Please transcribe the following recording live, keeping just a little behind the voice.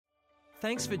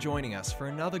Thanks for joining us for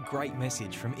another great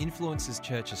message from Influencers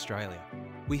Church Australia.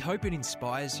 We hope it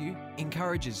inspires you,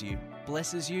 encourages you,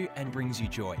 blesses you, and brings you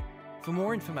joy. For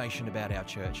more information about our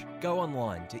church, go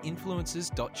online to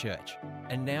influencers.church.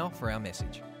 And now for our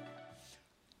message.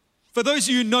 For those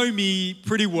of you who know me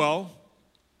pretty well,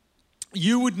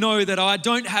 you would know that I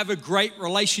don't have a great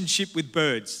relationship with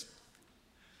birds.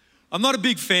 I'm not a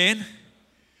big fan.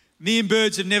 Me and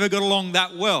birds have never got along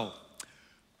that well.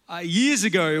 Years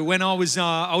ago, when I was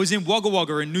in Wagga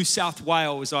Wagga in New South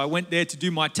Wales, I went there to do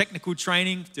my technical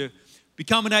training to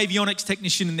become an avionics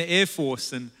technician in the Air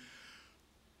Force. And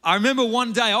I remember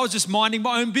one day I was just minding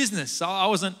my own business. I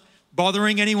wasn't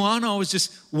bothering anyone. I was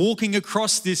just walking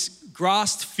across this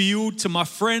grassed field to my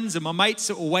friends and my mates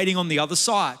that were waiting on the other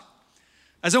side.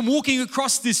 As I'm walking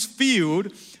across this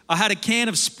field, I had a can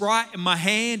of Sprite in my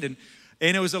hand and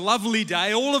it was a lovely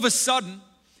day. All of a sudden,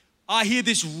 I hear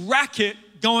this racket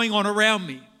going on around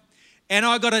me. And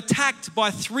I got attacked by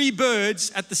 3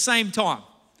 birds at the same time.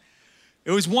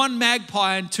 It was 1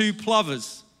 magpie and 2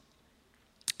 plovers.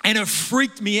 And it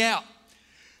freaked me out.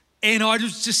 And I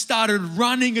just started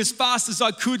running as fast as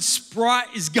I could. Sprite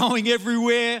is going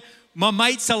everywhere. My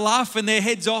mates are laughing their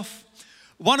heads off.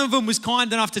 One of them was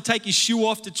kind enough to take his shoe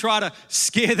off to try to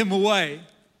scare them away.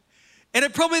 And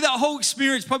that whole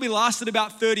experience probably lasted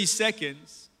about 30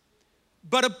 seconds.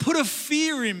 But it put a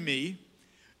fear in me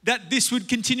that this would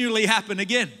continually happen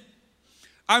again.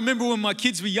 I remember when my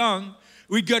kids were young,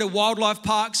 we'd go to wildlife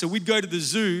parks or we'd go to the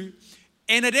zoo,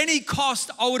 and at any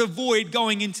cost, I would avoid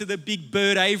going into the big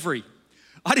bird aviary.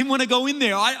 I didn't want to go in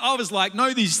there. I was like,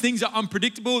 no, these things are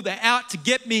unpredictable. They're out to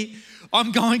get me.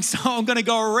 I'm going to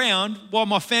go around while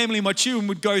my family and my children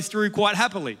would go through quite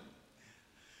happily.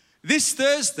 This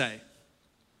Thursday,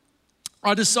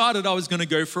 I decided I was going to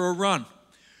go for a run.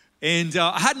 And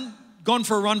I hadn't gone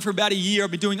for a run for about a year. I've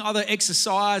been doing other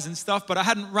exercise and stuff, but I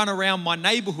hadn't run around my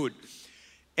neighborhood.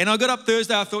 And I got up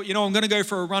Thursday, I thought, I'm going to go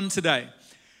for a run today.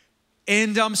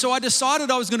 And so I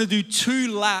decided I was going to do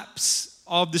 2 laps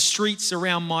of the streets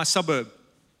around my suburb.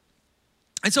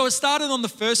 And so I started on the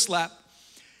first lap,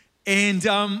 and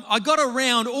I got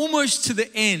around almost to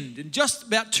the end, and just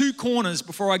about 2 corners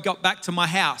before I got back to my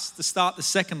house to start the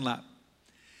second lap.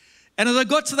 And as I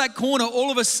got to that corner, all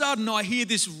of a sudden I hear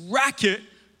this racket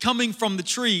coming from the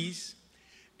trees.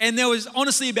 And there was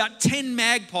honestly about 10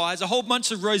 magpies, a whole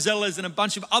bunch of rosellas and a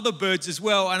bunch of other birds as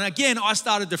well. And again, I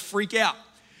started to freak out.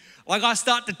 Like I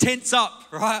start to tense up,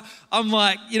 right? I'm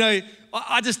like,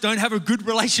 I just don't have a good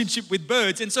relationship with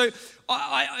birds. And so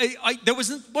there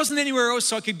wasn't anywhere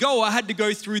else I could go. I had to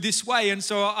go through this way. And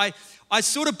so I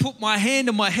sort of put my hand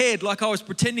on my head like I was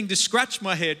pretending to scratch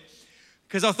my head,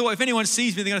 because I thought if anyone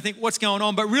sees me, they're going to think, what's going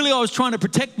on? But really I was trying to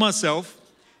protect myself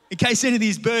in case any of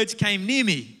these birds came near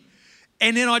me.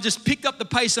 And then I just picked up the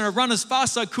pace and I run as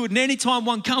fast as I could. And anytime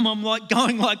one come, I'm like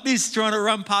going like this, trying to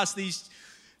run past these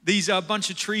bunch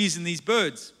of trees and these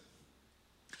birds.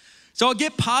 So I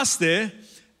get past there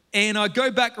and I go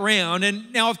back around,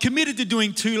 and now I've committed to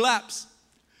doing 2 laps.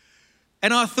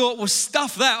 And I thought, well,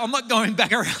 stuff that. I'm not going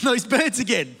back around those birds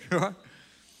again, right?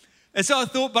 And so I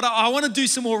thought, but I want to do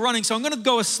some more running, so I'm going to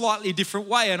go a slightly different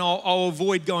way, and I'll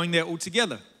avoid going there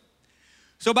altogether.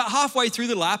 So about halfway through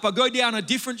the lap, I go down a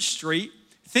different street,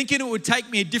 thinking it would take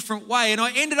me a different way, and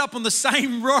I ended up on the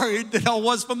same road that I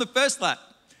was from the first lap.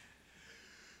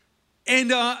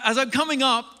 And as I'm coming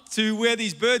up to where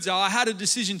these birds are, I had a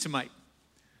decision to make.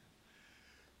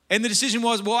 And the decision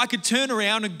was, well, I could turn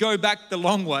around and go back the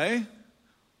long way,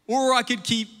 or I could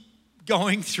keep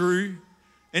going through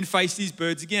and face these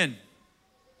birds again.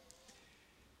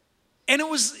 And it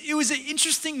was an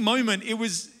interesting moment. It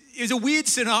was a weird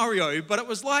scenario, but it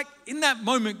was like in that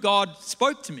moment, God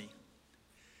spoke to me.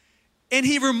 And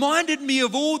he reminded me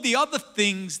of all the other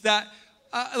things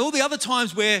all the other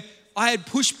times where I had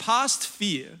pushed past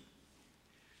fear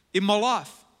in my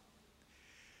life.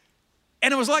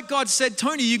 And it was like God said,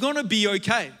 Tony, you're going to be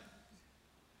okay.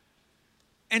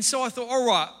 And so I thought, all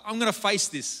right, I'm going to face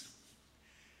this.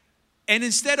 And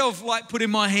instead of like putting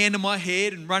my hand on my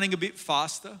head and running a bit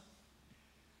faster,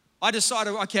 I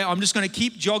decided, okay, I'm just going to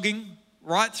keep jogging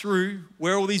right through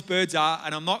where all these birds are,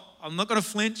 and I'm not going to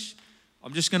flinch.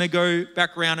 I'm just going to go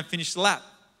back around and finish the lap.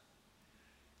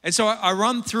 And so I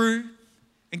run through,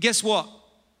 and guess what?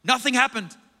 Nothing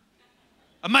happened.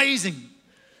 Amazing.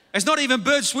 It's not even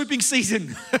bird swooping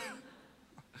season.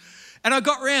 And I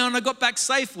got back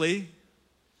safely,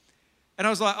 and I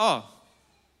was like, oh,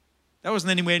 that wasn't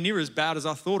anywhere near as bad as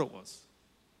I thought it was.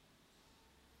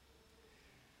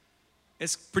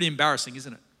 It's pretty embarrassing,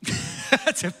 isn't it?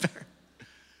 That's embarrassing.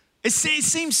 It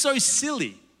seems so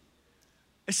silly.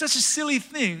 It's such a silly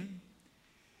thing.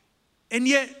 And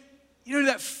yet,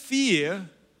 that fear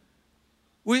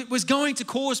was going to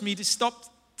cause me to stop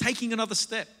taking another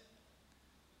step.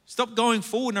 Stop going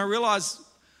forward, and I realized,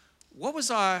 what was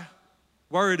I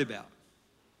worried about?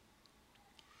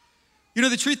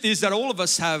 The truth is that all of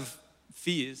us have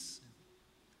fears.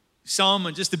 Some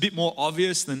are just a bit more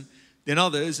obvious than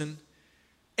others. And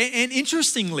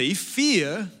interestingly,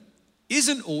 fear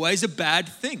isn't always a bad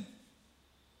thing.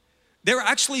 There are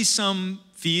actually some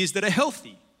fears that are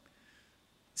healthy.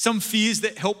 Some fears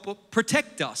that help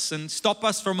protect us and stop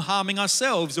us from harming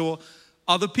ourselves or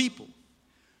other people.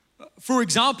 For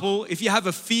example, if you have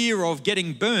a fear of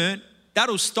getting burnt,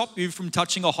 that'll stop you from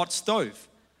touching a hot stove.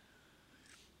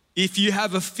 If you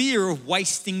have a fear of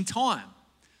wasting time,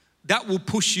 that will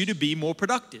push you to be more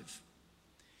productive.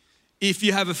 If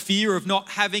you have a fear of not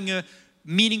having a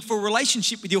meaningful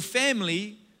relationship with your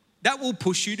family, that will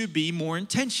push you to be more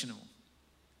intentional.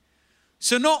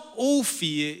 So not all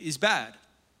fear is bad.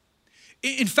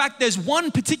 In fact, there's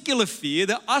one particular fear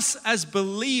that us as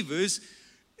believers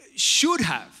should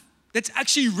have, that's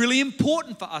actually really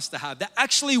important for us to have, that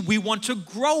actually we want to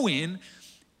grow in,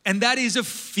 and that is a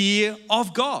fear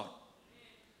of God.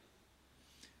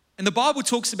 And the Bible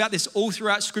talks about this all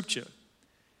throughout Scripture.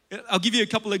 I'll give you a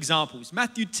couple of examples.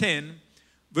 Matthew 10,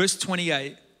 verse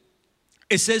 28,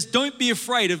 it says, "Don't be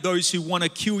afraid of those who want to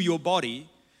kill your body.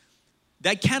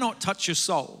 They cannot touch your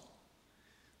soul.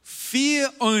 Fear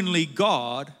only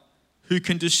God, who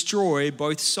can destroy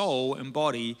both soul and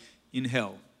body in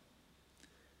hell."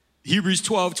 Hebrews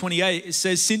 12:28, it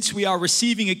says, "Since we are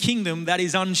receiving a kingdom that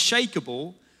is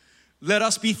unshakable, let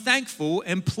us be thankful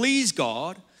and please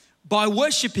God by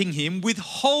worshiping Him with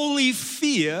holy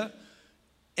fear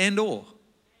and awe."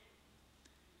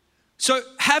 So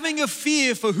having a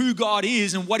fear for who God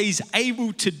is and what He's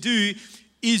able to do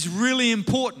is really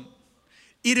important.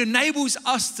 It enables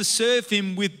us to serve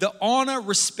Him with the honor,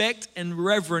 respect, and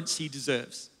reverence He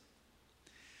deserves.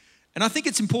 And I think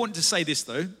it's important to say this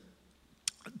though,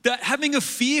 that having a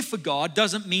fear for God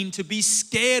doesn't mean to be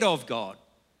scared of God.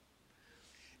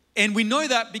 And we know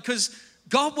that because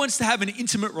God wants to have an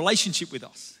intimate relationship with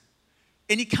us.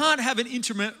 And you can't have an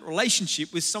intimate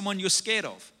relationship with someone you're scared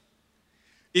of.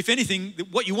 If anything,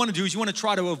 what you want to do is you want to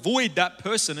try to avoid that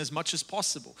person as much as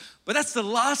possible. But that's the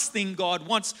last thing God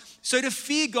wants. So to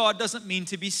fear God doesn't mean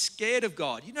to be scared of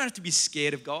God. You don't have to be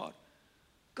scared of God.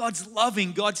 God's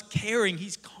loving, God's caring,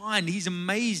 He's kind, He's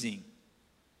amazing.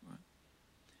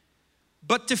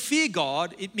 But to fear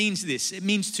God, it means this. It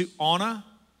means to honor,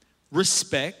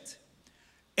 respect,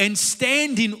 and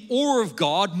stand in awe of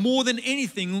God more than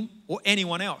anything or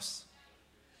anyone else.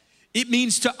 It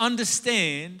means to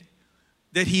understand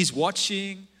that He's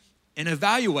watching and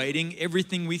evaluating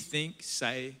everything we think,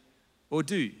 say, or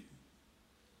do.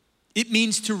 It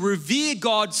means to revere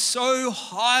God so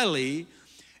highly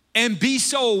and be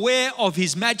so aware of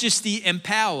His majesty and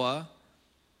power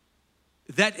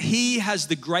that He has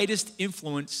the greatest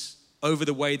influence over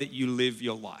the way that you live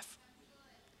your life.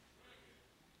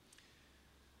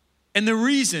 And the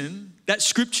reason that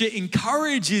Scripture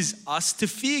encourages us to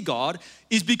fear God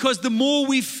is because the more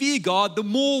we fear God, the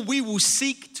more we will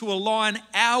seek to align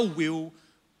our will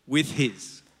with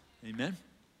His. Amen?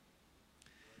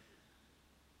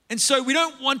 And so we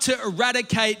don't want to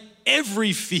eradicate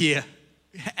every fear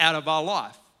out of our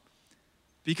life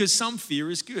because some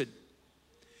fear is good.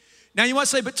 Now you might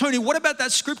say, but Tony, what about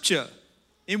that scripture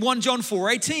in 1 John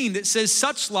 4:18 that says,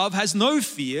 "Such love has no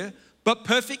fear, but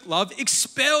perfect love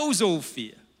expels all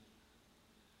fear"?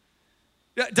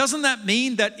 Doesn't that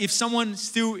mean that if someone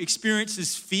still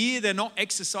experiences fear, they're not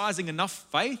exercising enough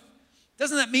faith?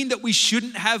 Doesn't that mean that we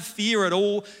shouldn't have fear at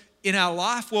all in our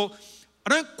life? Well, I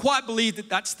don't quite believe that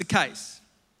that's the case.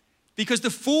 Because the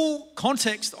full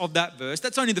context of that verse,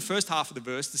 that's only the first half of the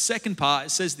verse. The second part, it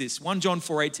says this, 1 John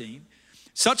 4:18,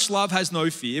 "Such love has no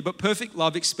fear, but perfect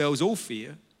love expels all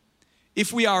fear.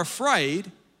 If we are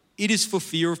afraid, it is for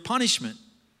fear of punishment.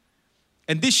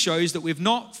 And this shows that we've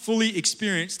not fully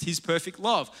experienced His perfect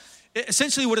love."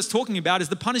 Essentially what it's talking about is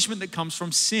the punishment that comes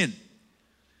from sin.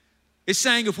 It's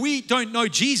saying if we don't know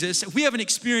Jesus, if we haven't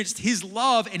experienced His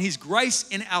love and His grace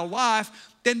in our life,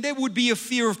 then there would be a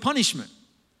fear of punishment.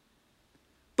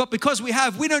 But because we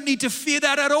have, we don't need to fear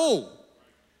that at all.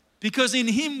 Because in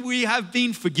Him we have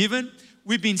been forgiven,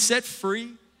 we've been set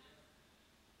free,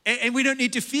 and we don't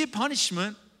need to fear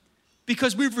punishment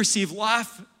because we've received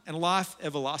life and life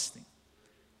everlasting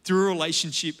through a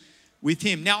relationship with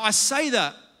Him. Now, I say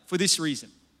that for this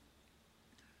reason.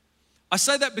 I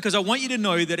say that because I want you to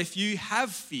know that if you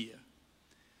have fear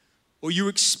or you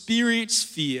experience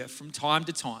fear from time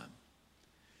to time,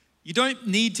 you don't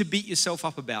need to beat yourself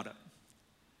up about it.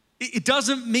 It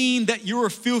doesn't mean that you're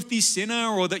a filthy sinner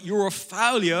or that you're a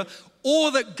failure or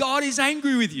that God is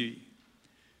angry with you.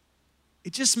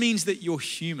 It just means that you're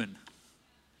human.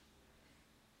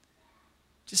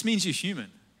 It just means you're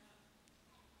human.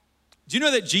 Do you know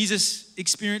that Jesus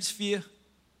experienced fear?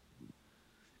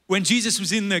 When Jesus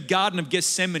was in the Garden of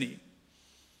Gethsemane,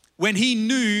 when he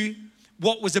knew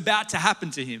what was about to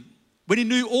happen to him, when he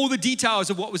knew all the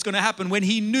details of what was going to happen, when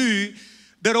he knew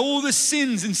that all the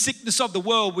sins and sickness of the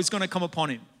world was going to come upon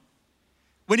him,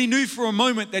 when he knew for a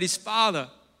moment that his Father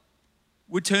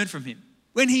would turn from him,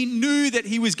 when he knew that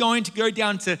he was going to go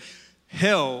down to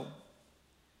hell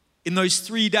in those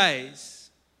 3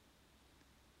 days,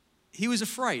 he was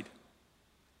afraid.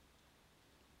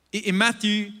 In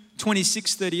Matthew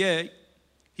 26:38,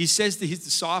 he says to his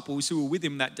disciples who were with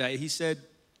him that day, he said,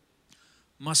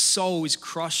 "My soul is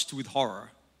crushed with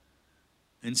horror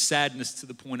and sadness to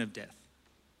the point of death."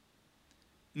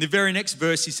 In the very next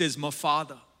verse, he says, "My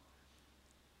Father,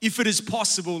 if it is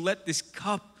possible, let this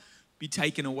cup be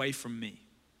taken away from me.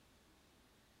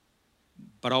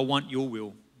 But I want your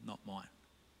will, not mine."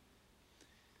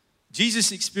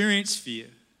 Jesus experienced fear.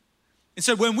 And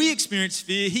so when we experience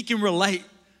fear, he can relate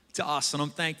to us, and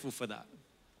I'm thankful for that.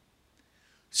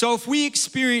 So if we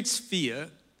experience fear,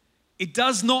 it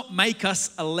does not make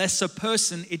us a lesser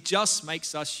person, it just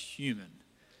makes us human.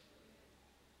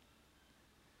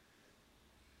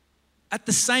 At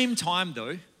the same time,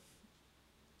 though,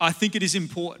 I think it is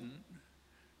important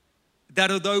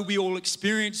that although we all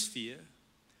experience fear,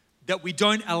 that we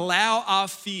don't allow our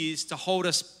fears to hold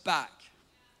us back.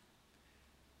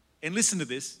 And listen to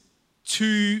this,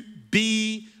 to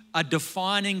be a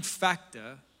defining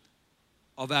factor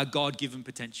of our God-given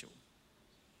potential.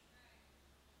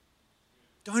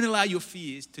 Don't allow your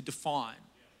fears to define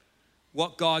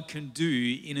what God can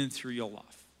do in and through your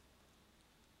life.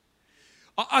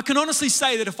 I can honestly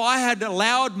say that if I had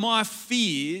allowed my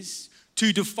fears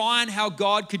to define how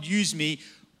God could use me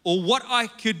or what I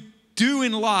could do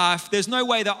in life, there's no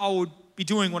way that I would be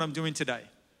doing what I'm doing today.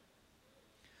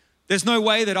 There's no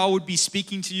way that I would be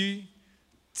speaking to you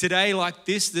today like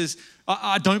this.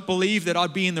 I don't believe that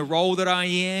I'd be in the role that I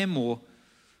am or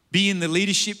be in the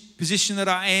leadership position that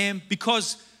I am,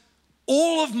 because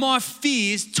all of my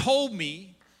fears told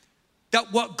me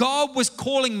that what God was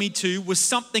calling me to was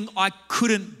something I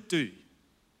couldn't do.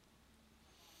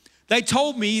 They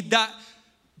told me that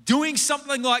doing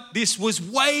something like this was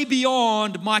way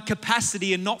beyond my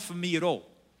capacity and not for me at all.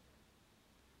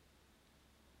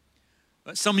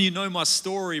 Some of you know my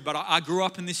story, but I grew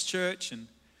up in this church, and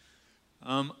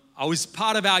I was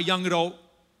part of our young adult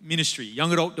ministry,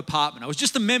 young adult department. I was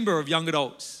just a member of young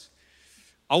adults.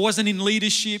 I wasn't in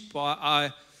leadership.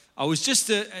 I was just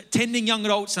attending young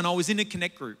adults, and I was in a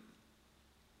connect group.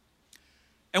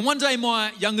 And one day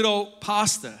my young adult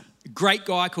pastor, a great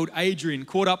guy called Adrian,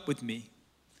 caught up with me.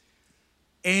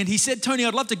 And he said, "Tony,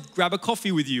 I'd love to grab a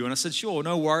coffee with you." And I said, "Sure,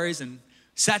 no worries." And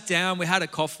sat down, we had a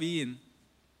coffee. And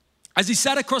as he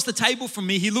sat across the table from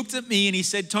me, he looked at me and he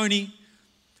said, "Tony,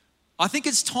 I think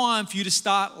it's time for you to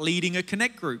start leading a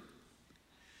connect group."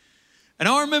 And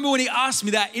I remember when he asked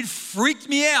me that, it freaked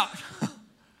me out.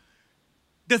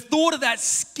 The thought of that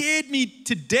scared me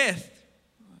to death.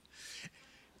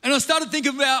 And I started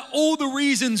thinking about all the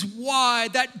reasons why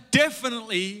that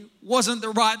definitely wasn't the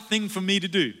right thing for me to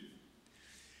do.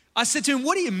 I said to him,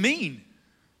 "What do you mean?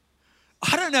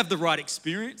 I don't have the right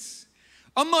experience.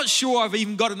 I'm not sure I've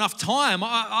even got enough time.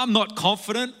 I'm not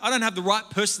confident. I don't have the right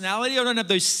personality. I don't have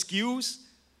those skills."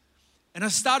 And I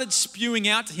started spewing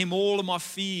out to him all of my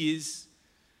fears,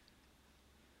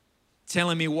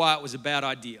 telling me why it was a bad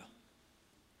idea.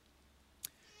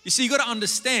 You see, you got to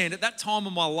understand, at that time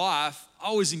of my life,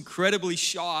 I was incredibly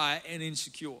shy and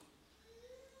insecure.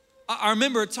 I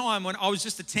remember a time when I was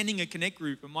just attending a connect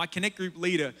group, and my connect group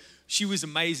leader, she was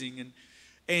amazing.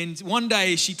 And one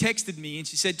day she texted me and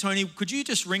she said, "Tony, could you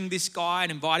just ring this guy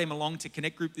and invite him along to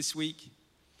connect group this week?"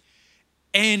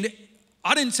 And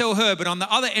I didn't tell her, but on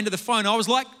the other end of the phone, I was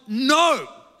like,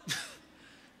 "No,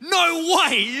 no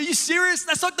way. Are you serious?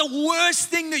 That's like the worst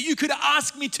thing that you could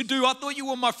ask me to do. I thought you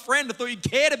were my friend. I thought you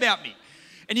cared about me.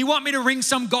 And you want me to ring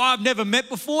some guy I've never met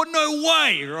before? No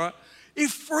way," right? It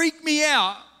freaked me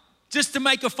out just to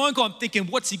make a phone call. I'm thinking,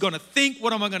 what's he going to think?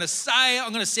 What am I going to say?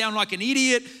 I'm going to sound like an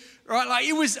idiot, right? Like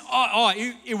it was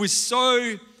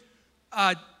so,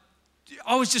 I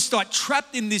was just like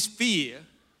trapped in this fear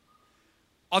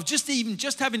of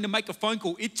just having to make a phone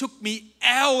call. It took me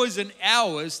hours and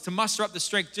hours to muster up the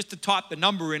strength just to type the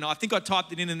number in. I think I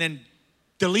typed it in and then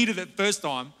deleted it first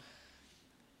time.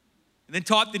 And then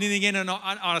typed it in again and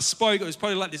I spoke. It was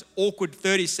probably like this awkward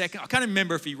 30 seconds. I can't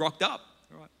remember if he rocked up.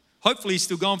 Right? Hopefully he's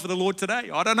still going for the Lord today.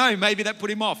 I don't know, maybe that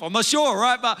put him off. I'm not sure,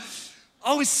 right? But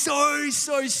I was so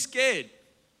scared.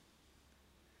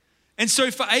 And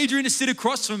so for Adrian to sit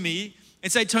across from me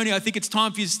and say, Tony, I think it's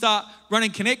time for you to start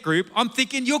running Connect Group, I'm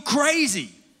thinking, you're crazy.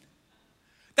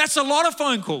 That's a lot of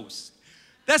phone calls.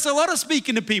 That's a lot of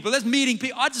speaking to people. That's meeting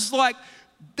people. I just like,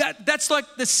 that's like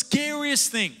the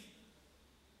scariest thing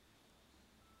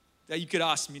that you could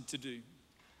ask me to do.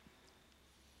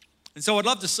 And so I'd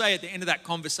love to say at the end of that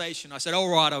conversation, I said, all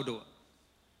right, I'll do it.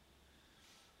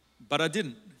 But I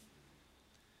didn't.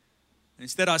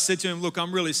 Instead, I said to him, look,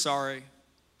 I'm really sorry,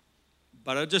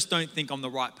 but I just don't think I'm the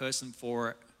right person for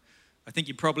it. I think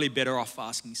you're probably better off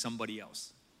asking somebody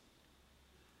else.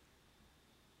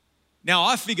 Now,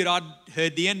 I figured I'd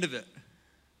heard the end of it.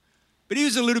 But he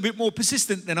was a little bit more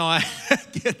persistent than I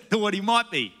thought he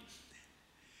might be.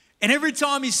 And every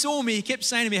time he saw me, he kept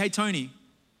saying to me, hey, Tony,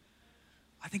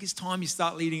 I think it's time you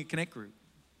start leading a Connect Group.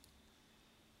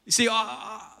 You see,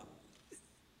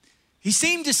 he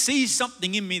seemed to see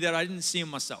something in me that I didn't see in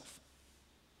myself.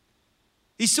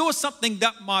 He saw something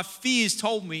that my fears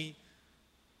told me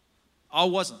I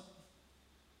wasn't.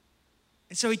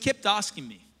 And so he kept asking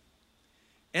me.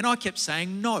 And I kept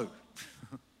saying no.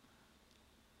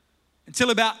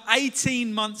 Until about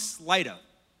 18 months later,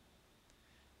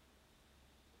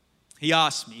 he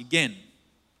asked me again.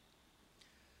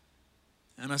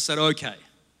 And I said, okay,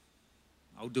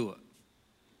 I'll do it.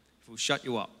 If it'll shut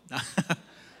you up.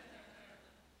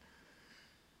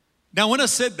 Now, when I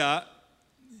said that,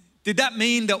 did that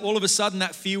mean that all of a sudden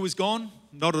that fear was gone?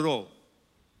 Not at all.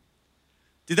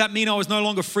 Did that mean I was no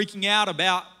longer freaking out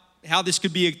about how this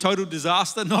could be a total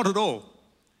disaster? Not at all.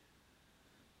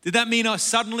 Did that mean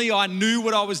suddenly I knew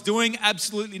what I was doing?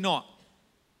 Absolutely not.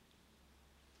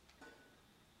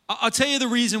 I'll tell you the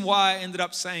reason why I ended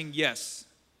up saying yes.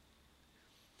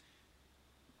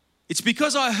 It's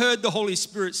because I heard the Holy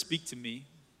Spirit speak to me.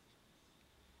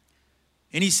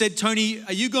 And he said, Tony,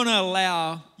 are you going to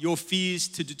allow your fears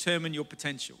to determine your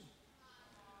potential?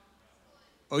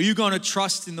 Or are you going to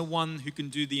trust in the one who can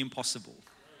do the impossible?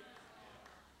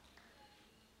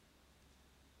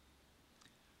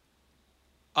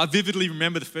 I vividly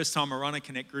remember the first time I ran a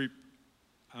Connect Group.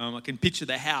 I can picture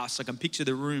the house, I can picture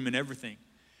the room and everything.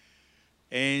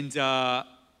 And I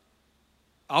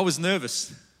was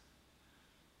nervous.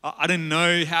 I didn't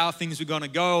know how things were going to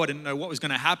go. I didn't know what was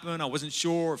going to happen. I wasn't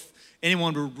sure if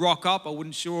anyone would rock up. I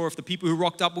wasn't sure if the people who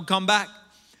rocked up would come back.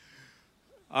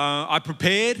 I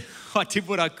prepared. I did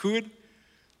what I could.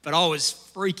 But I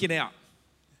was freaking out.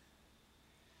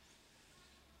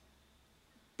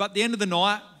 But at the end of the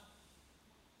night,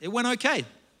 it went okay.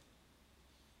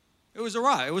 It was all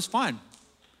right. It was fine.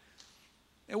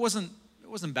 It wasn't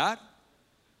bad.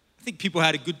 I think people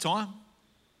had a good time.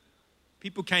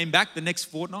 People came back the next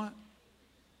fortnight.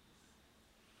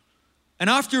 And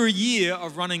after a year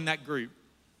of running that group,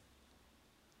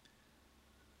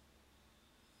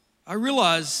 I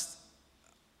realized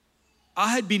I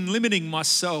had been limiting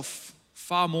myself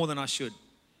far more than I should.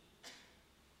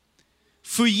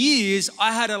 For years,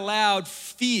 I had allowed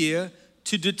fear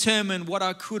to determine what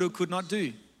I could or could not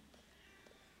do.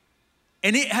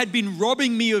 And it had been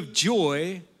robbing me of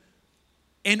joy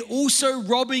and also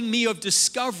robbing me of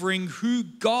discovering who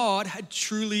God had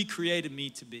truly created me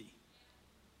to be.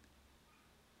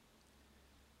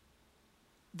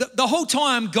 The whole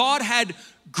time, God had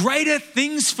greater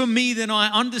things for me than I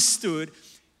understood.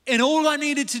 And all I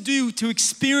needed to do to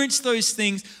experience those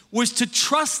things was to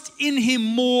trust in Him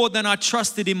more than I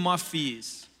trusted in my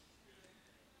fears.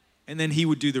 And then He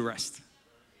would do the rest.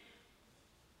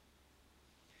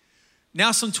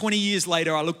 Now, some 20 years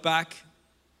later, I look back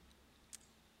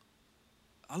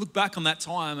on that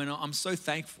time and I'm so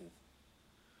thankful.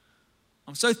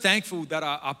 I'm so thankful that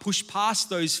I pushed past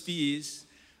those fears,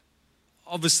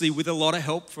 obviously with a lot of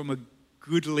help from a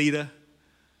good leader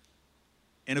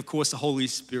and of course the Holy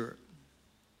Spirit.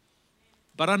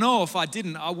 But I know if I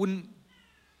didn't, I wouldn't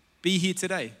be here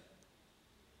today.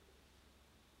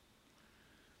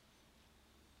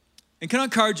 And can I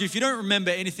encourage you, if you don't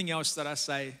remember anything else that I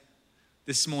say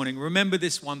this morning, remember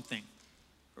this one thing.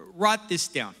 Write this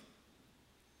down.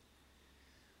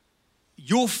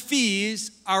 Your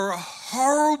fears are a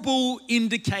horrible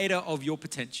indicator of your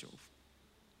potential.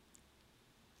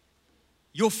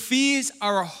 Your fears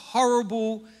are a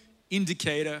horrible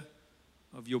indicator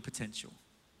of your potential.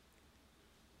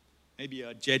 Maybe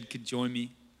Jed could join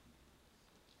me.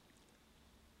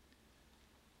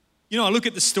 You know, I look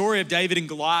at the story of David and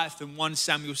Goliath in 1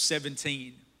 Samuel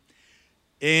 17.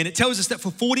 And it tells us that for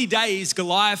 40 days,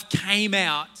 Goliath came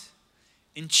out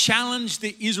and challenged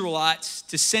the Israelites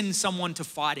to send someone to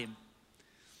fight him.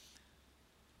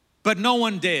 But no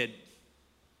one dared.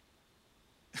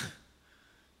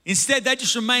 Instead, they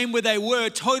just remained where they were,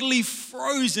 totally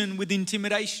frozen with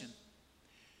intimidation.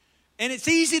 And it's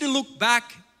easy to look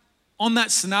back on that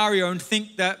scenario and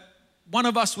think that one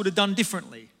of us would have done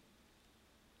differently.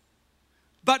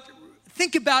 But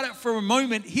think about it for a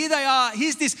moment. Here they are.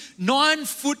 Here's this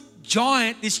 9-foot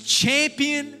giant, this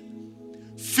champion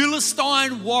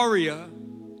Philistine warrior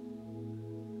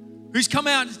who's come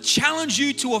out and challenged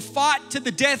you to a fight to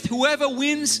the death. Whoever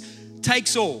wins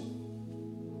takes all.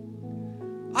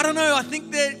 I don't know, I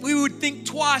think that we would think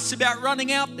twice about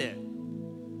running out there.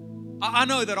 I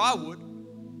know that I would.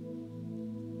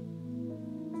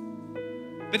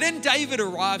 But then David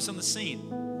arrives on the scene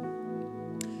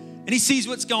and he sees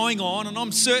what's going on, and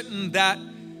I'm certain that,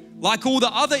 like all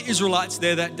the other Israelites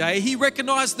there that day, he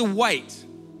recognized the weight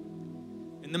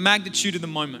and the magnitude of the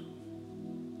moment.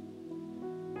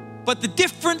 But the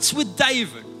difference with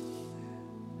David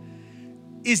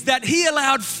is that he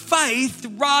allowed faith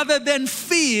rather than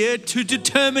fear to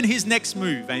determine his next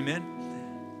move. Amen.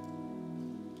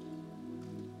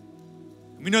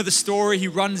 We know the story. He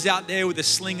runs out there with a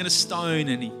sling and a stone,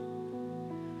 and in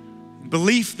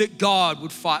belief that God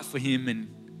would fight for him, and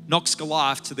knocks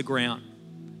Goliath to the ground.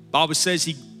 The Bible says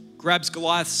he grabs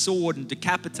Goliath's sword and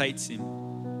decapitates him.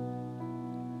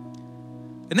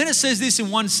 And then it says this in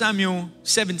 1 Samuel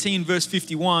 17 verse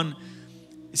 51.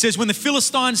 It says, when the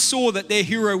Philistines saw that their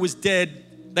hero was dead,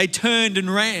 they turned and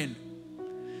ran.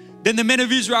 Then the men of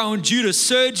Israel and Judah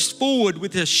surged forward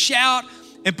with a shout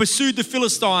and pursued the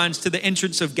Philistines to the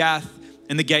entrance of Gath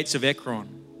and the gates of Ekron.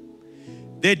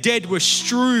 Their dead were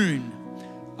strewn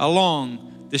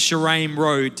along the Sharaim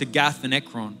road to Gath and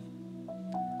Ekron.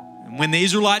 And when the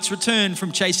Israelites returned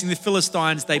from chasing the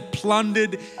Philistines, they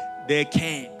plundered their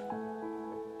camp.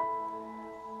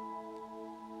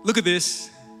 Look at this.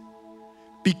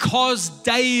 Because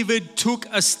David took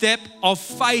a step of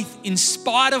faith in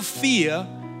spite of fear,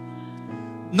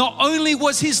 not only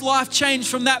was his life changed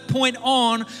from that point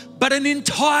on, but an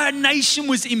entire nation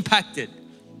was impacted.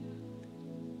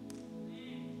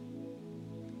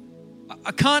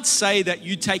 I can't say that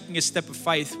you taking a step of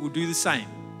faith will do the same.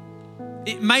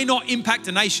 It may not impact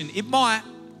a nation. It might.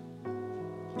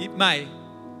 It may.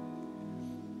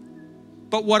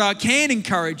 But what I can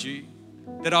encourage you,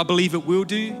 that I believe it will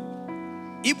do,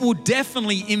 it will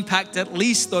definitely impact at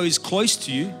least those close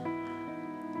to you.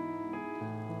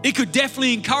 It could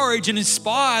definitely encourage and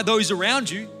inspire those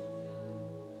around you.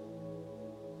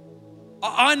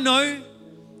 I know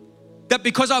that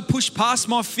because I pushed past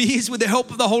my fears with the help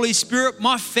of the Holy Spirit,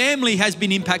 my family has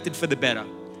been impacted for the better.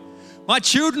 My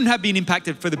children have been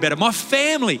impacted for the better. My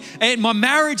family and my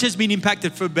marriage has been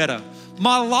impacted for the better.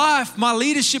 My life, my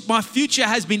leadership, my future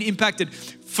has been impacted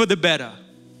for the better.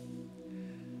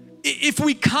 If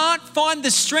we can't find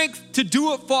the strength to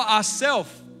do it for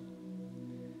ourselves,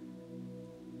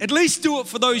 at least do it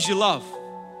for those you love.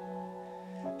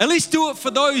 At least do it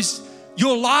for those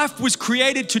your life was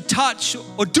created to touch,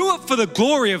 or do it for the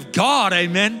glory of God.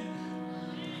 Amen.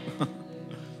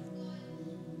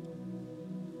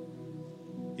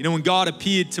 You know, when God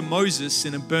appeared to Moses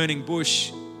in a burning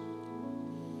bush,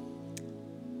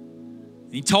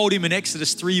 he told him in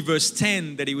Exodus 3 verse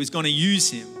 10 that he was going to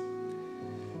use him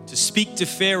to speak to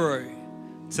Pharaoh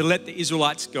to let the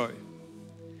Israelites go.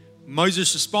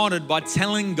 Moses responded by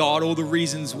telling God all the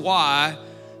reasons why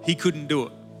he couldn't do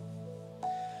it.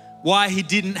 Why he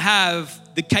didn't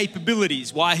have the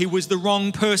capabilities, why he was the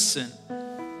wrong person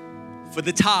for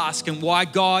the task, and why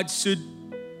God should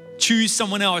choose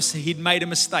someone else. He'd made a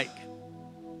mistake.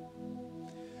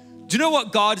 Do you know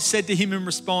what God said to him in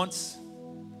response?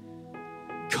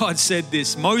 God said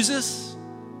this, Moses,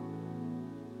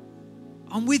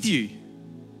 I'm with you.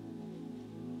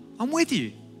 I'm with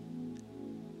you.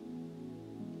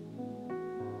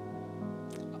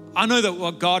 I know that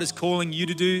what God is calling you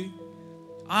to do,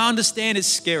 I understand it's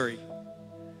scary.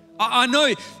 I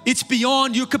know it's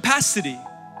beyond your capacity.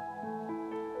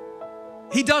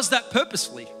 He does that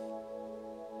purposefully.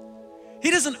 He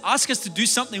doesn't ask us to do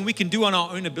something we can do on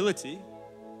our own ability.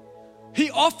 He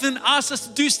often asks us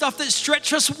to do stuff that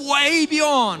stretch us way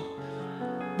beyond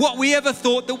what we ever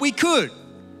thought that we could.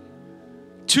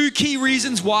 2 key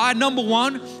reasons why. Number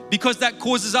one, because that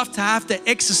causes us to have to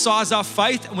exercise our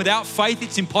faith, and without faith,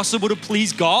 it's impossible to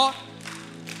please God.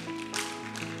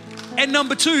 And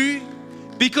number 2,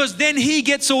 because then He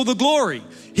gets all the glory.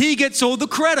 He gets all the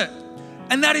credit.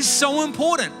 And that is so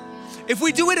important. If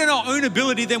we do it in our own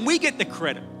ability, then we get the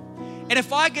credit. And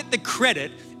if I get the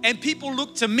credit and people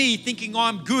look to me thinking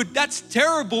I'm good, that's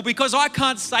terrible, because I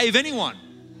can't save anyone.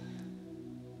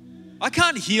 I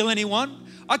can't heal anyone.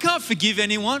 I can't forgive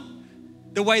anyone.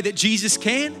 the way that Jesus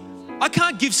can. I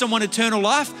can't give someone eternal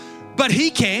life, but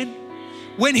He can.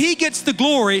 When He gets the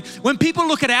glory, when people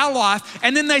look at our life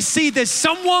and then they see there's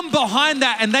someone behind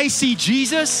that and they see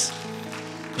Jesus,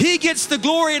 He gets the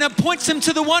glory, and it points them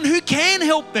to the one who can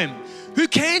help them, who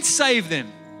can save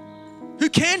them, who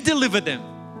can deliver them.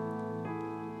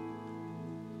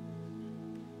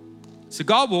 So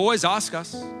God will always ask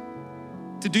us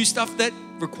to do stuff that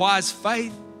requires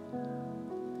faith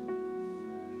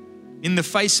in the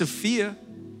face of fear.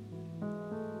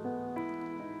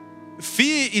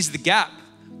 Fear is the gap,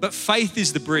 but faith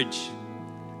is the bridge.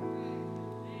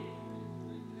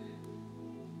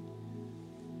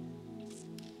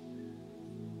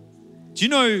 Do you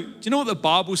know what the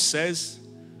Bible says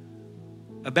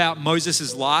about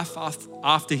Moses' life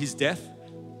after his death?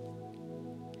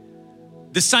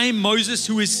 The same Moses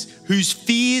whose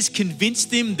fears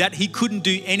convinced him that he couldn't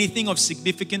do anything of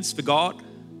significance for God. Do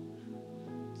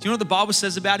you know what the Bible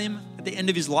says about him at the end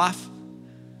of his life?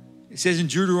 It says in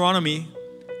Deuteronomy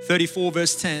 34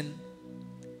 verse 10,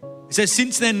 it says,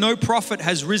 "Since then no prophet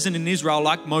has risen in Israel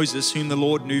like Moses, whom the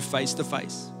Lord knew face to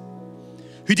face,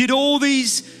 who did all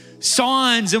these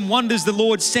signs and wonders the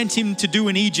Lord sent him to do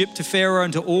in Egypt to Pharaoh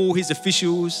and to all his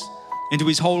officials and to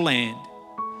his whole land.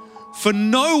 For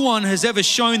no one has ever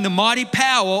shown the mighty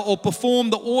power or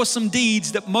performed the awesome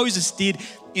deeds that Moses did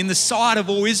in the sight of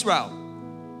all Israel."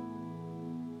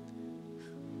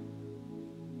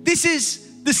 This is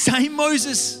the same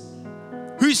Moses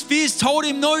whose fears told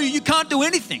him, no, you can't do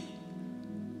anything.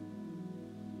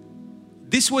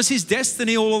 This was his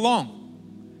destiny all along.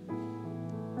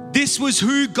 This was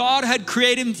who God had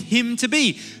created him to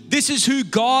be. This is who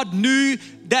God knew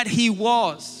that he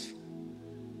was.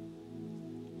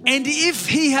 And if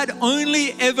he had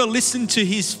only ever listened to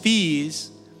his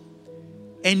fears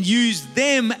and used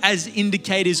them as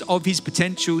indicators of his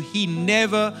potential, he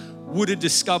never would have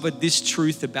discovered this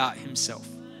truth about himself.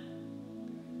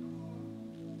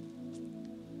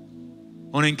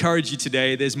 I want to encourage you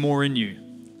today, there's more in you.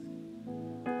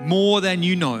 More than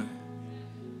you know.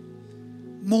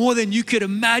 More than you could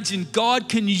imagine. God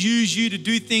can use you to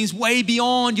do things way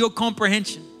beyond your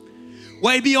comprehension.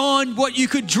 Way beyond what you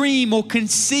could dream or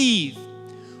conceive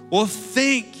or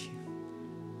think.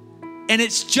 And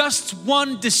it's just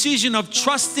one decision of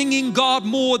trusting in God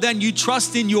more than you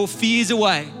trust in your fears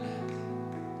away.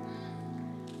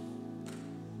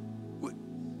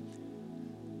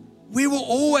 We will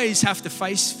always have to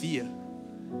face fear.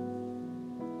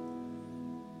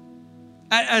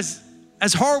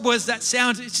 As horrible as that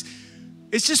sounds,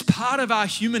 it's just part of our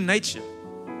human nature.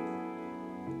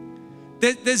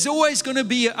 There's always going to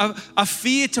be a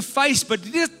fear to face, but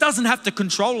it doesn't have to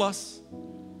control us.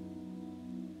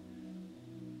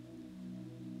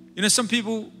 You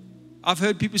know, I've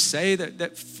heard people say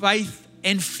that faith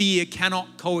and fear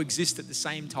cannot coexist at the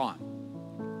same time.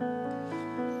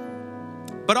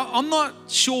 But I'm not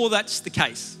sure that's the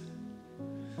case.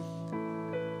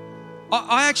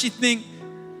 I actually think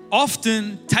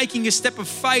often taking a step of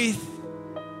faith,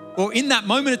 or in that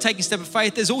moment of taking a step of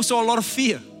faith, there's also a lot of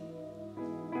fear.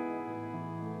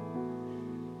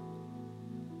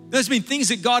 There's been things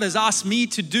that God has asked me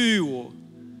to do or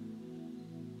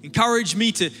encouraged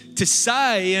me to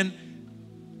say,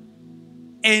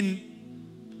 and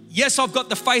yes, I've got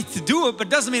the faith to do it, but it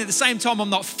doesn't mean at the same time I'm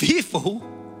not fearful.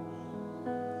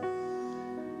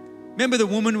 Remember the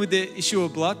woman with the issue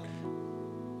of blood?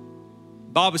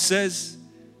 The Bible says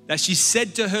that she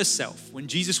said to herself, when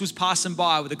Jesus was passing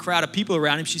by with a crowd of people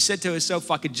around him, she said to herself,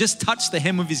 if I could just touch the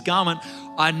hem of his garment,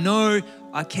 I know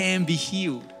I can be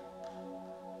healed.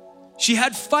 She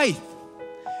had faith,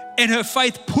 and her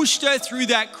faith pushed her through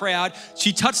that crowd.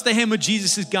 She touched the hem of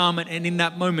Jesus' garment, and in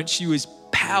that moment, she was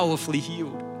powerfully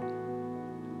healed.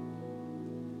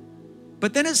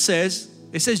 But then it says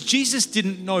Jesus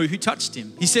didn't know who touched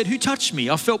him. He said, who touched me?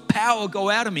 I felt power go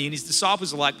out of me. And his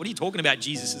disciples are like, what are you talking about,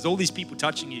 Jesus? There's all these people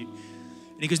touching you.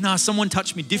 And he goes, no, someone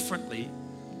touched me differently.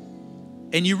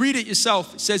 And you read it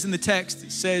yourself. It says in the text,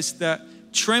 it says that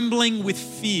trembling with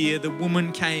fear, the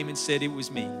woman came and said, it was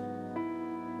me.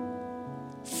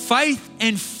 Faith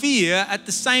and fear at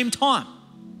the same time.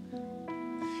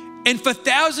 And for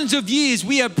thousands of years,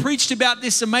 we have preached about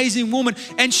this amazing woman,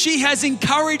 and she has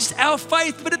encouraged our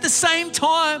faith, but at the same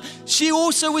time, she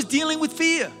also was dealing with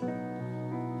fear.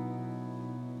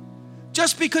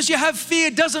 Just because you have fear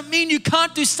doesn't mean you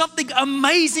can't do something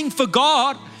amazing for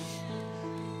God.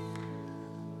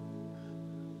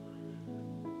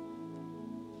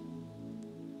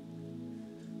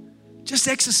 Just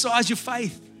exercise your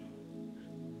faith.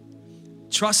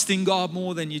 Trust in God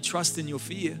more than you trust in your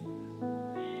fear.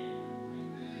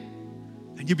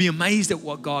 And you'll be amazed at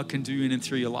what God can do in and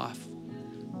through your life.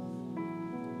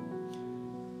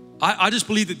 I just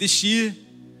believe that this year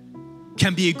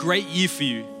can be a great year for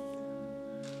you.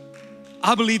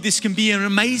 I believe this can be an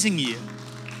amazing year.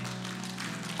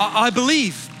 I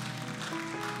believe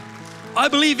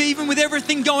even with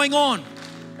everything going on,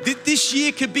 that this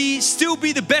year could still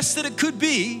be the best that it could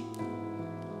be.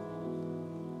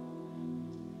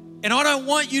 And I don't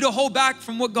want you to hold back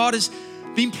from what God has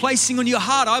been placing on your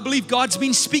heart. I believe God's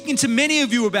been speaking to many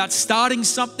of you about starting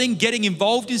something, getting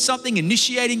involved in something,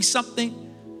 initiating something,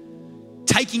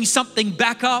 taking something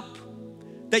back up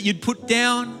that you'd put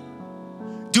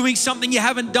down, doing something you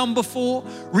haven't done before,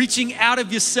 reaching out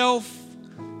of yourself.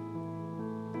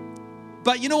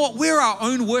 But you know what? We're our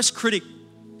own worst critic.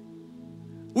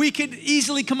 We could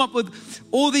easily come up with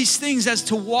all these things as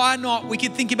to why not. We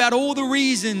could think about all the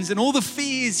reasons and all the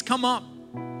fears come up.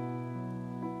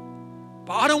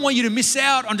 But I don't want you to miss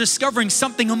out on discovering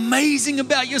something amazing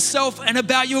about yourself and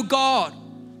about your God.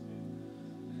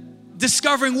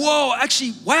 Discovering, wow,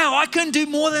 I can do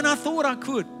more than I thought I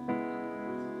could.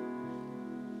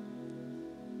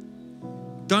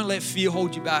 Don't let fear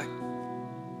hold you back.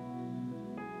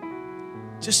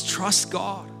 Just trust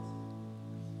God.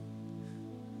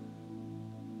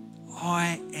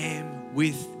 I am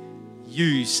with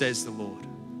you, says the Lord.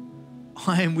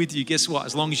 I am with you. Guess what?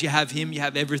 As long as you have Him, you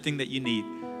have everything that you need.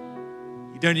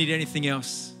 You don't need anything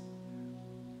else.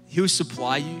 He'll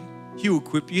supply you. He'll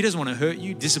equip you. He doesn't want to hurt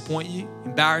you, disappoint you,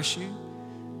 embarrass you,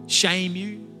 shame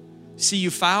you, see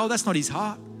you fail. That's not His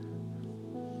heart.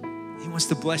 He wants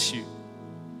to bless you.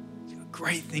 He's got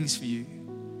great things for you.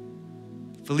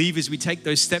 Believers, we take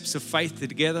those steps of faith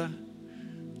together,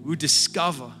 we'll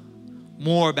discover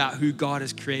more about who God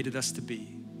has created us to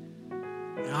be.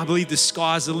 And I believe the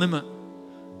sky's the limit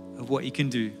of what you can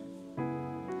do.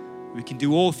 We can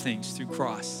do all things through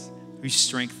Christ who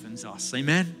strengthens us.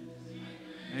 Amen?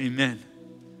 Amen.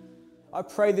 I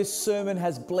pray this sermon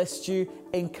has blessed you,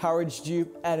 encouraged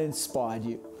you, and inspired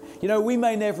you. You know, we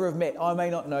may never have met. I may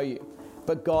not know you,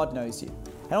 but God knows you.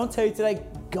 And I want to tell you today,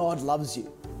 God loves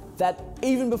you. That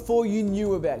even before you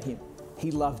knew about Him,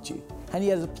 He loved you. And He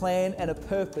has a plan and a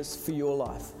purpose for your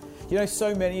life. You know,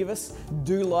 so many of us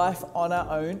do life on our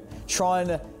own, trying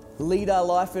to lead our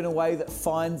life in a way that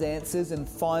finds answers and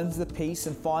finds the peace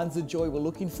and finds the joy we're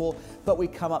looking for, but we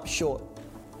come up short.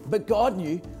 But God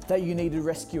knew that you needed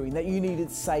rescuing, that you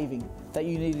needed saving, that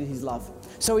you needed His love.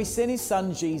 So He sent His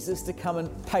Son Jesus to come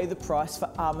and pay the price for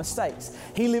our mistakes.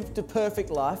 He lived a perfect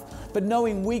life, but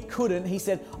knowing we couldn't, He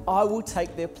said, I will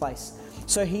take their place.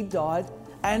 So He died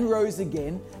and rose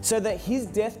again so that His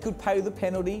death could pay the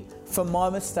penalty for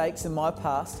my mistakes and my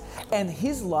past, and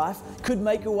His life could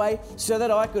make a way so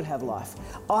that I could have life.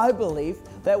 I believe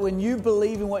that when you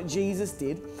believe in what Jesus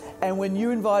did, and when you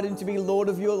invite Him to be Lord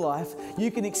of your life, you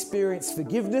can experience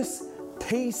forgiveness,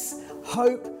 peace,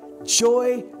 hope,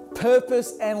 joy,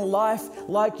 purpose, and life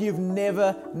like you've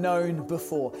never known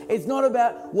before. It's not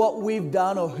about what we've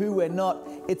done or who we're not.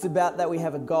 It's about that we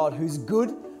have a God who's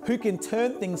good, who can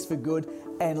turn things for good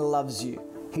and loves you.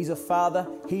 He's a father,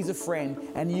 He's a friend,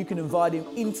 and you can invite Him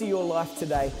into your life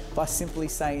today by simply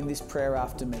saying this prayer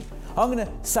after me. I'm going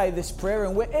to say this prayer,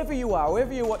 and wherever you are,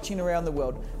 wherever you're watching around the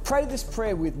world, pray this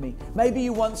prayer with me. Maybe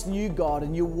you once knew God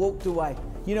and you walked away.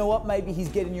 You know what? Maybe He's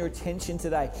getting your attention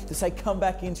today to say, come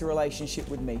back into relationship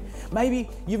with me. Maybe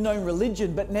you've known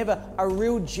religion, but never a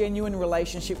real genuine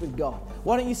relationship with God.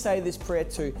 Why don't you say this prayer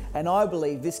too? And I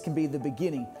believe this can be the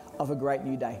beginning of a great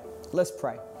new day. Let's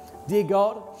pray. Dear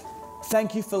God,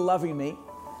 thank You for loving me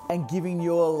and giving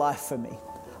Your life for me.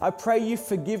 I pray You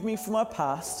forgive me for my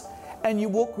past and You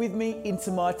walk with me into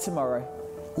my tomorrow.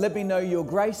 Let me know Your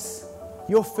grace,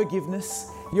 Your forgiveness,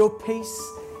 Your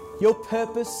peace, Your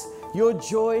purpose, Your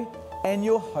joy, and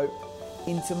Your hope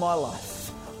into my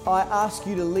life. I ask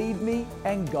You to lead me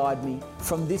and guide me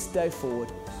from this day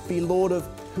forward. Be Lord of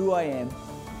who I am.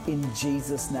 In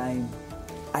Jesus' name,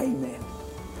 amen.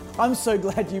 I'm so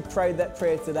glad you prayed that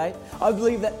prayer today. I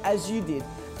believe that as you did,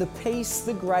 the peace,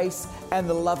 the grace, and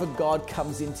the love of God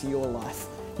comes into your life.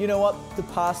 You know what? The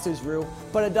past is real,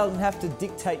 but it doesn't have to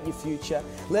dictate your future.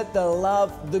 Let the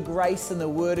love, the grace, and the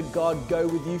Word of God go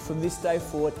with you from this day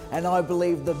forward, and I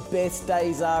believe the best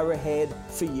days are ahead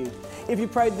for you. If you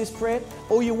prayed this prayer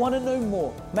or you want to know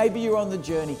more, maybe you're on the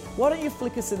journey, why don't you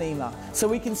flick us an email so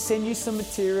we can send you some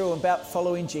material about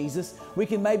following Jesus. We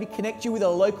can maybe connect you with a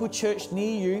local church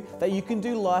near you that you can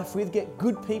do life with, get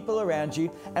good people around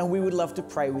you, and we would love to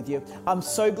pray with you. I'm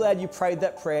so glad you prayed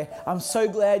that prayer. I'm so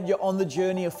glad you're on the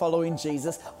journey of following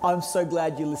Jesus. I'm so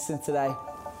glad you listened today.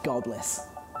 God bless.